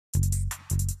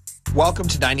Welcome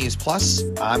to 90s Plus.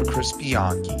 I'm Chris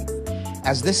Bianchi.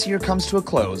 As this year comes to a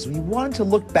close, we wanted to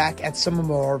look back at some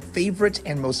of our favorite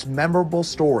and most memorable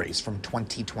stories from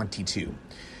 2022.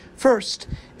 First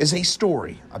is a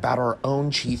story about our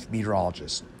own chief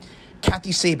meteorologist.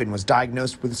 Kathy Sabin was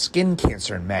diagnosed with skin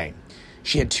cancer in May.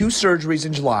 She had 2 surgeries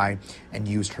in July and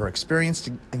used her experience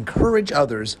to encourage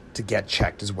others to get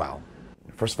checked as well.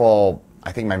 First of all,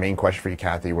 I think my main question for you,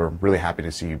 Kathy, we're really happy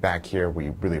to see you back here. We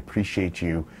really appreciate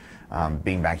you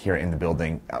being back here in the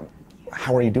building.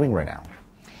 How are you doing right now?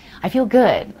 I feel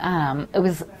good. It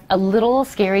was a little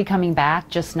scary coming back,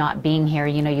 just not being here.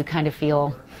 You know, you kind of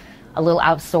feel a little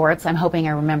out of sorts. I'm hoping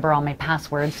I remember all my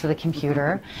passwords to the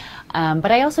computer.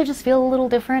 But I also just feel a little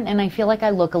different, and I feel like I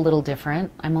look a little different.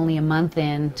 I'm only a month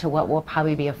into what will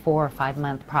probably be a 4 or 5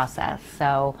 month process.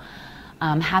 So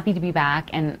I'm happy to be back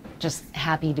and just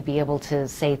happy to be able to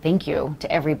say thank you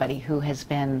to everybody who has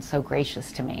been so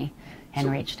gracious to me and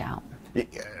reached out.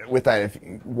 With that,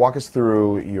 walk us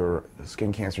through your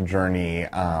skin cancer journey,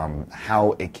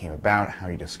 how it came about, how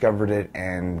you discovered it,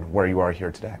 and where you are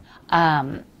here today.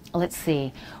 Let's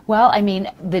see. Well, I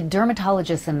mean, the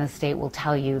dermatologists in the state will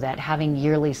tell you that having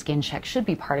yearly skin checks should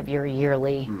be part of your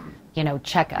yearly,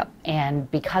 checkup. And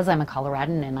because I'm a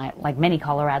Coloradan and I, like many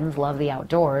Coloradans, love the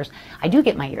outdoors, I do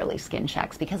get my yearly skin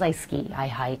checks because I ski, I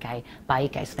hike, I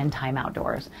bike, I spend time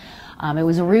outdoors. It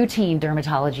was a routine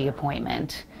dermatology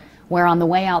appointment where on the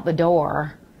way out the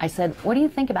door, I said, "What do you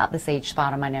think about this age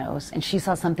spot on my nose?" And she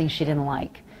saw something she didn't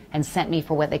like and sent me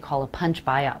for what they call a punch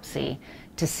biopsy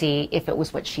to see if it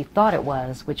was what she thought it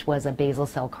was, which was a basal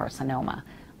cell carcinoma.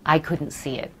 I couldn't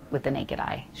see it with the naked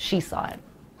eye. She saw it.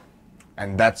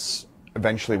 And that's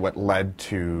eventually what led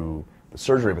to the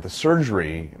surgery. But the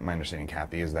surgery, my understanding,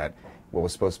 Kathy, is that what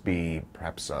was supposed to be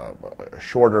perhaps a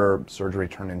shorter surgery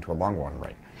turned into a long one,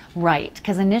 right? Right,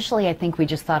 because initially I think we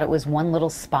just thought it was one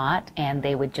little spot and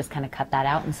they would just kind of cut that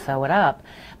out and sew it up.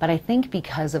 But I think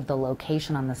because of the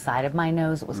location on the side of my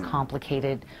nose, it was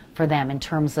complicated for them in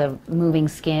terms of moving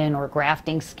skin or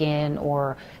grafting skin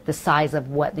or the size of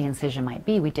what the incision might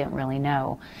be. We didn't really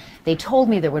know. They told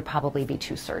me there would probably be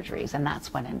 2 surgeries, and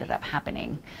that's what ended up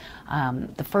happening.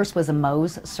 The first was a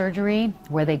Mohs surgery,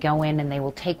 where they go in and they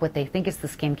will take what they think is the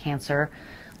skin cancer,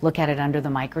 look at it under the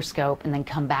microscope, and then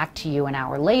come back to you an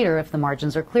hour later. If the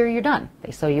margins are clear, you're done.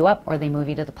 They sew you up or they move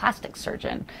you to the plastic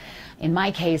surgeon. In my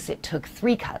case, it took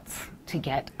 3 cuts to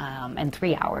get, and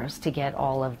 3 hours to get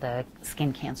all of the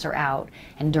skin cancer out.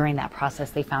 And during that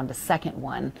process, they found a second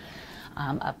one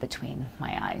up between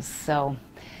my eyes. So,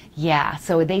 yeah,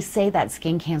 so they say that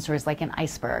skin cancer is like an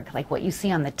iceberg. Like what you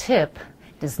see on the tip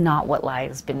is not what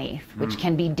lies beneath, which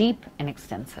can be deep and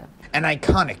extensive. An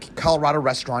iconic Colorado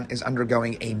restaurant is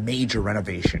undergoing a major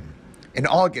renovation. In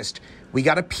August, we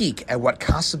got a peek at what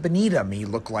Casa Bonita may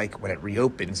look like when it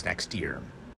reopens next year.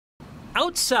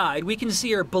 Outside, we can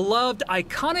see our beloved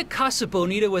iconic Casa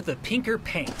Bonita with a pinker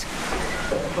paint.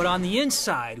 But on the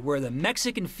inside, where the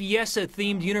Mexican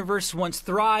fiesta-themed universe once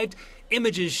thrived,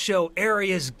 images show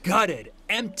areas gutted,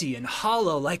 empty, and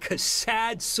hollow like a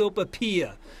sad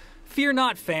sopapilla. Fear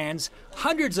not, fans.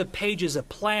 Hundreds of pages of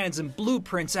plans and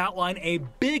blueprints outline a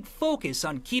big focus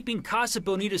on keeping Casa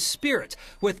Bonita's spirit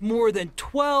with more than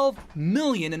 $12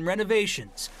 million in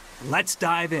renovations. Let's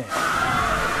dive in.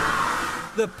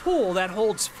 The pool that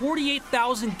holds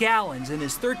 48,000 gallons and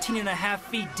is 13.5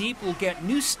 feet deep will get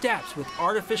new steps with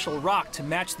artificial rock to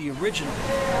match the original.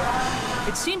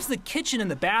 It seems the kitchen and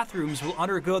the bathrooms will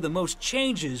undergo the most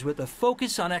changes with a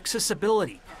focus on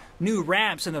accessibility. New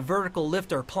ramps and a vertical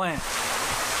lift are planned.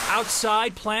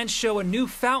 Outside, plans show a new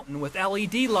fountain with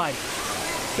LED lighting.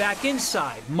 Back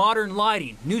inside, modern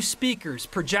lighting, new speakers,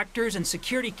 projectors, and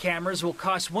security cameras will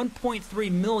cost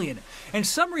 $1.3 million. And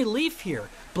some relief here.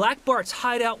 Black Bart's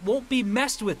hideout won't be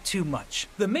messed with too much.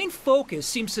 The main focus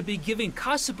seems to be giving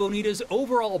Casa Bonita's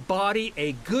overall body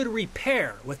a good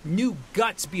repair with new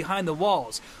guts behind the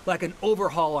walls, like an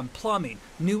overhaul on plumbing,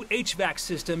 new HVAC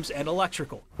systems, and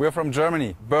electrical. We're from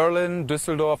Germany, Berlin,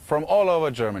 Düsseldorf, from all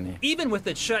over Germany. Even with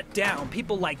it shut down,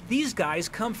 people like these guys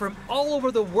come from all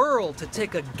over the world to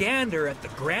take a gander at the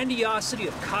grandiosity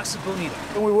of Casa Bonita.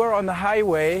 When we were on the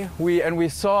highway, we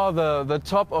saw the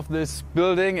top of this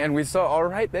building, and we saw, all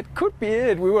right, that could be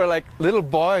it. We were like little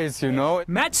boys, you know.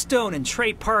 Matt Stone and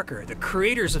Trey Parker, the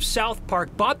creators of South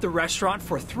Park, bought the restaurant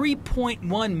for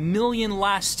 $3.1 million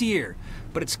last year.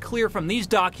 But it's clear from these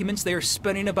documents they are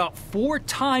spending about 4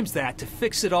 times that to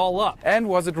fix it all up. And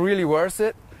was it really worth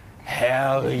it?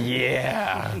 Hell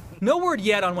yeah! No word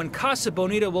yet on when Casa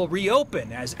Bonita will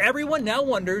reopen, as everyone now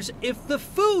wonders if the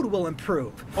food will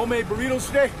improve. Homemade burritos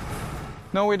today?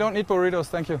 No, we don't need burritos,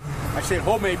 thank you. I said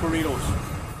homemade burritos.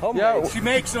 Yeah, She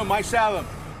makes them, I sell them.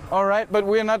 all right, but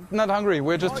we're not hungry.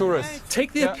 We're just tourists.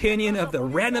 Take the opinion of the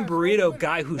random burrito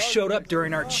guy who showed up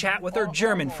during our chat with our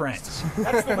German friends.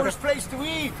 That's the worst place to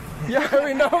eat. Yeah,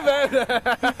 we know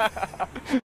that.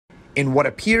 In what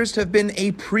appears to have been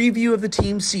a preview of the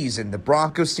team's season, the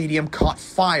Broncos Stadium caught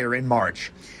fire in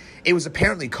March. It was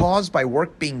apparently caused by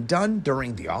work being done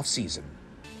during the off-season.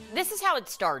 This is how it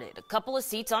started. A couple of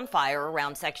seats on fire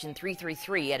around Section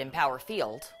 333 at Empower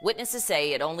Field. Witnesses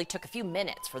say it only took a few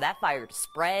minutes for that fire to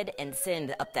spread and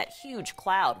send up that huge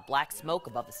cloud of black smoke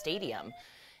above the stadium.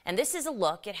 And this is a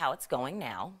look at how it's going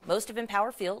now. Most of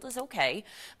Empower Field is okay,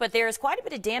 but there is quite a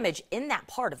bit of damage in that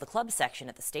part of the club section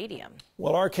at the stadium.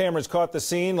 Well, our cameras caught the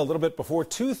scene a little bit before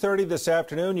 2:30 this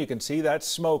afternoon. You can see that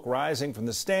smoke rising from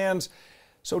the stands.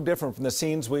 So different from the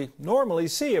scenes we normally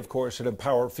see, of course, at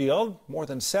Empower Field. More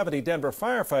than 70 Denver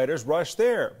firefighters rushed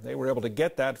there. They were able to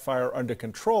get that fire under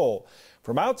control.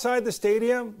 From outside the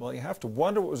stadium, well, you have to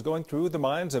wonder what was going through the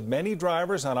minds of many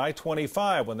drivers on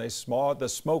I-25 when they saw the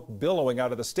smoke billowing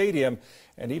out of the stadium.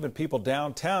 And even people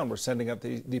downtown were sending up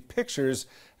the pictures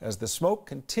as the smoke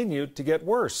continued to get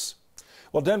worse.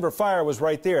 Well, Denver Fire was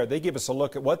right there. They gave us a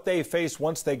look at what they faced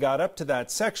once they got up to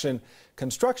that section.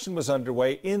 Construction was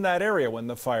underway in that area when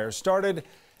the fire started,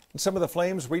 and some of the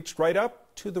flames reached right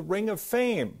up to the Ring of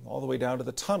Fame, all the way down to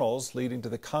the tunnels leading to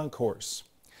the concourse.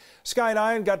 Sky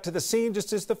 9 got to the scene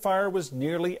just as the fire was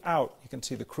nearly out. You can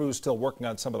see the crews still working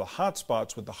on some of the hot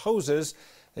spots with the hoses.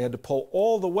 They had to pull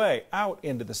all the way out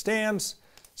into the stands.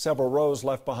 Several rows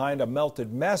left behind a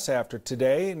melted mess after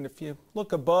today, and if you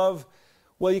look above,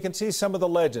 well, you can see some of the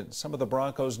legends. Some of the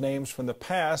Broncos' names from the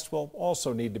past will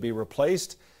also need to be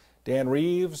replaced. Dan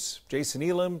Reeves, Jason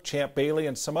Elam, Champ Bailey,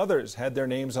 and some others had their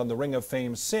names on the Ring of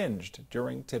Fame singed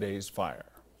during today's fire.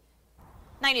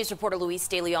 9 News reporter Luis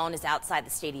De Leon is outside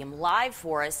the stadium live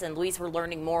for us. And Luis, we're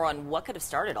learning more on what could have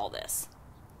started all this.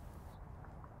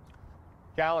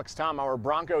 Alex, Tom, our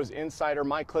Broncos insider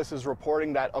Mike Kliss is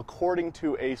reporting that according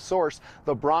to a source,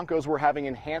 the Broncos were having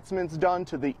enhancements done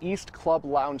to the East Club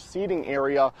Lounge seating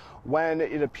area when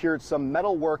it appeared some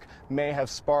metal work may have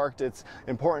sparked. It's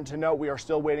important to note we are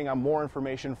still waiting on more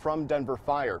information from Denver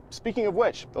Fire. Speaking of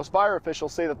which, those fire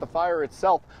officials say that the fire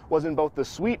itself was in both the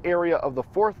suite area of the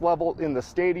 4th level in the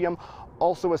stadium.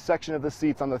 Also, a section of the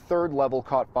seats on the 3rd level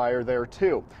caught fire there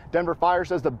too. Denver Fire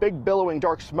says the big billowing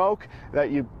dark smoke that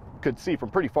you could see from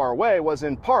pretty far away was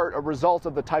in part a result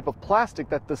of the type of plastic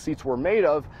that the seats were made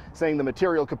of, saying the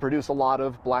material could produce a lot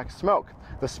of black smoke.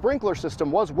 The sprinkler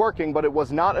system was working, but it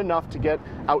was not enough to get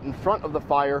out in front of the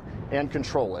fire and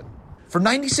control it. For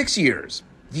 96 years,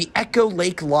 the Echo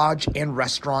Lake Lodge and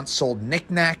Restaurant sold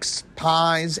knickknacks,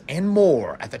 pies, and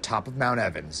more at the top of Mount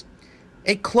Evans.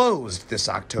 It closed this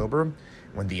October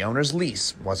when the owner's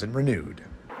lease wasn't renewed.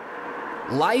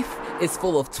 Life is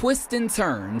full of twists and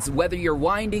turns, whether you're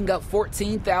winding up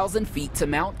 14,000 feet to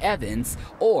Mount Evans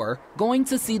or going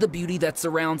to see the beauty that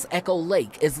surrounds Echo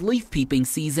Lake as leaf peeping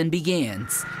season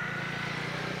begins.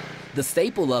 The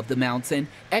staple of the mountain,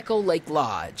 Echo Lake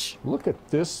Lodge. Look at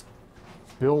this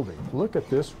building. Look at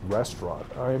this restaurant.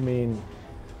 I mean,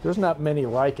 there's not many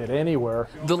like it anywhere.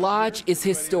 The lodge is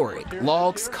historic,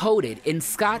 logs coated in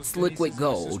Scott's liquid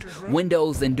gold,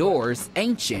 windows and doors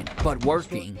ancient but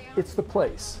working. It's the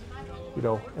place, you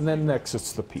know, and then next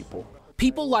it's the people.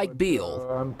 People like Bill.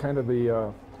 I'm kind of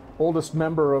the oldest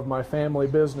member of my family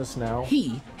business now.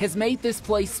 He has made this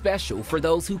place special for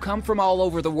those who come from all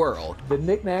over the world. The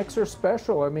knickknacks are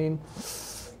special. I mean,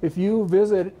 if you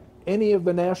visit any of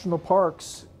the national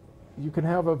parks, you can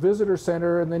have a visitor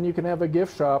center and then you can have a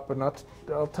gift shop, and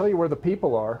I'll tell you where the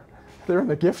people are. They're in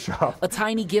the gift shop. A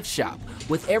tiny gift shop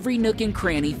with every nook and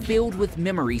cranny filled with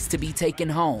memories to be taken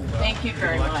home. Thank you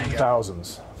very much.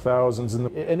 Thousands,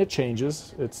 and it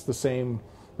changes. It's the same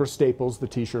for staples, the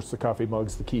t-shirts, the coffee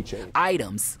mugs, the keychain.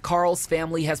 Items Carl's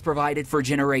family has provided for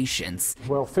generations.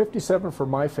 Well, 57 for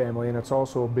my family, and it's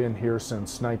also been here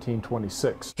since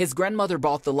 1926. His grandmother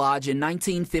bought the lodge in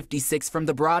 1956 from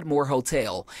the Broadmoor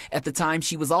Hotel. At the time,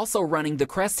 she was also running the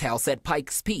Crest House at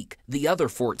Pikes Peak, the other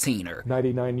 14er.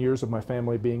 99 years of my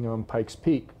family being on Pikes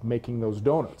Peak, making those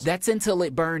donuts. That's until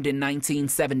it burned in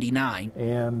 1979.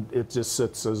 And it just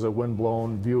sits as a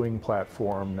windblown viewing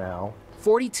platform now.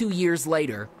 42 years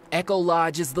later, Echo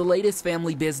Lodge is the latest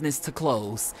family business to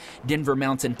close. Denver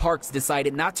Mountain Parks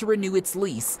decided not to renew its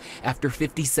lease after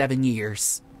 57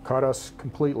 years. Caught us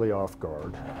completely off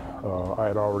guard. I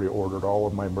had already ordered all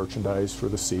of my merchandise for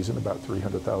the season, about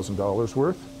 $300,000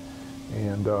 worth.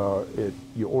 And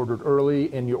you ordered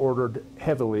early and you ordered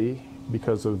heavily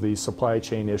because of the supply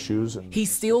chain issues. And he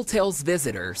still tells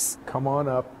visitors, come on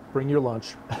up, bring your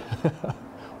lunch.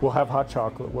 We'll have hot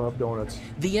chocolate, we'll have donuts.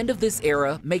 The end of this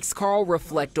era makes Carl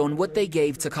reflect on what they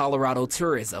gave to Colorado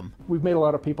tourism. We've made a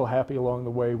lot of people happy along the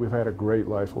way. We've had a great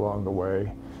life along the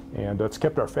way, and it's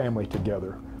kept our family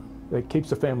together. It keeps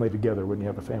the family together when you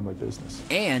have a family business.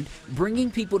 And bringing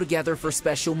people together for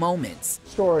special moments.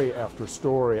 Story after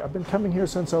story. I've been coming here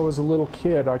since I was a little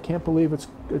kid. I can't believe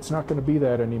it's not going to be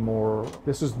that anymore.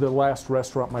 This is the last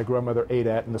restaurant my grandmother ate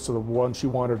at, and this is the one she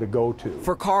wanted to go to.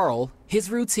 For Carl,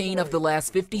 his routine of the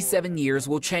last 57 years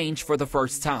will change for the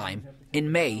first time. In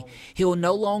May, he'll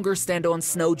no longer stand on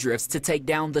snowdrifts to take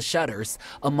down the shutters,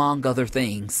 among other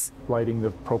things. Lighting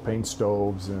the propane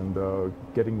stoves and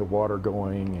getting the water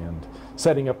going and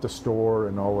setting up the store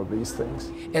and all of these things.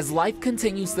 As life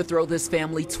continues to throw this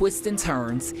family twists and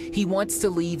turns, he wants to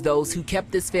leave those who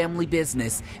kept this family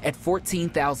business at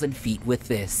 14,000 feet with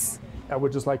this. I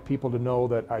would just like people to know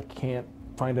that I can't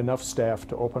find enough staff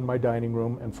to open my dining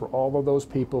room, and for all of those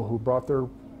people who brought their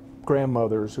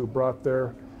grandmothers, who brought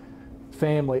their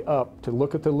family up to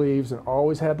look at the leaves and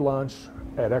always had lunch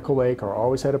at Echo Lake or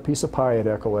always had a piece of pie at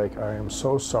Echo Lake, I am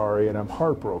so sorry, and I'm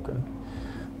heartbroken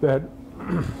that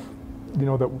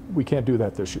that we can't do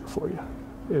that this year for you.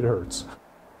 It hurts.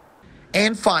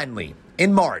 And finally,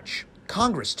 in March,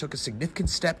 Congress took a significant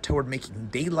step toward making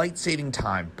daylight saving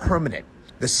time permanent,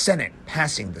 the Senate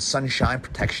passing the Sunshine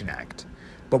Protection Act.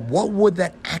 But what would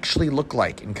that actually look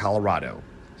like in Colorado?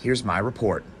 Here's my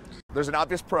report. There's an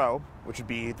obvious pro, which would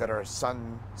be that our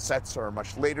sunsets are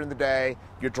much later in the day.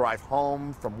 Your drive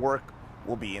home from work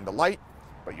will be in the light,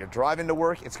 but your drive into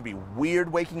work, it's going to be weird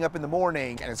waking up in the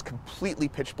morning and it's completely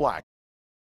pitch black.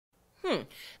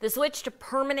 The switch to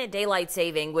permanent daylight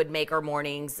saving would make our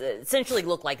mornings essentially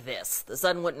look like this. The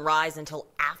sun wouldn't rise until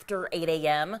after 8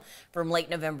 a.m. from late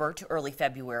November to early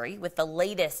February, with the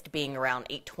latest being around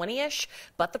 8:20ish.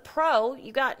 But the pro,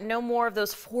 you got no more of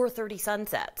those 4:30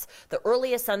 sunsets. The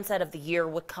earliest sunset of the year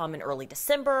would come in early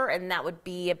December, and that would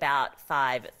be about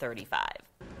 5:35.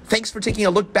 Thanks for taking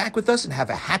a look back with us, and have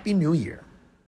a happy new year.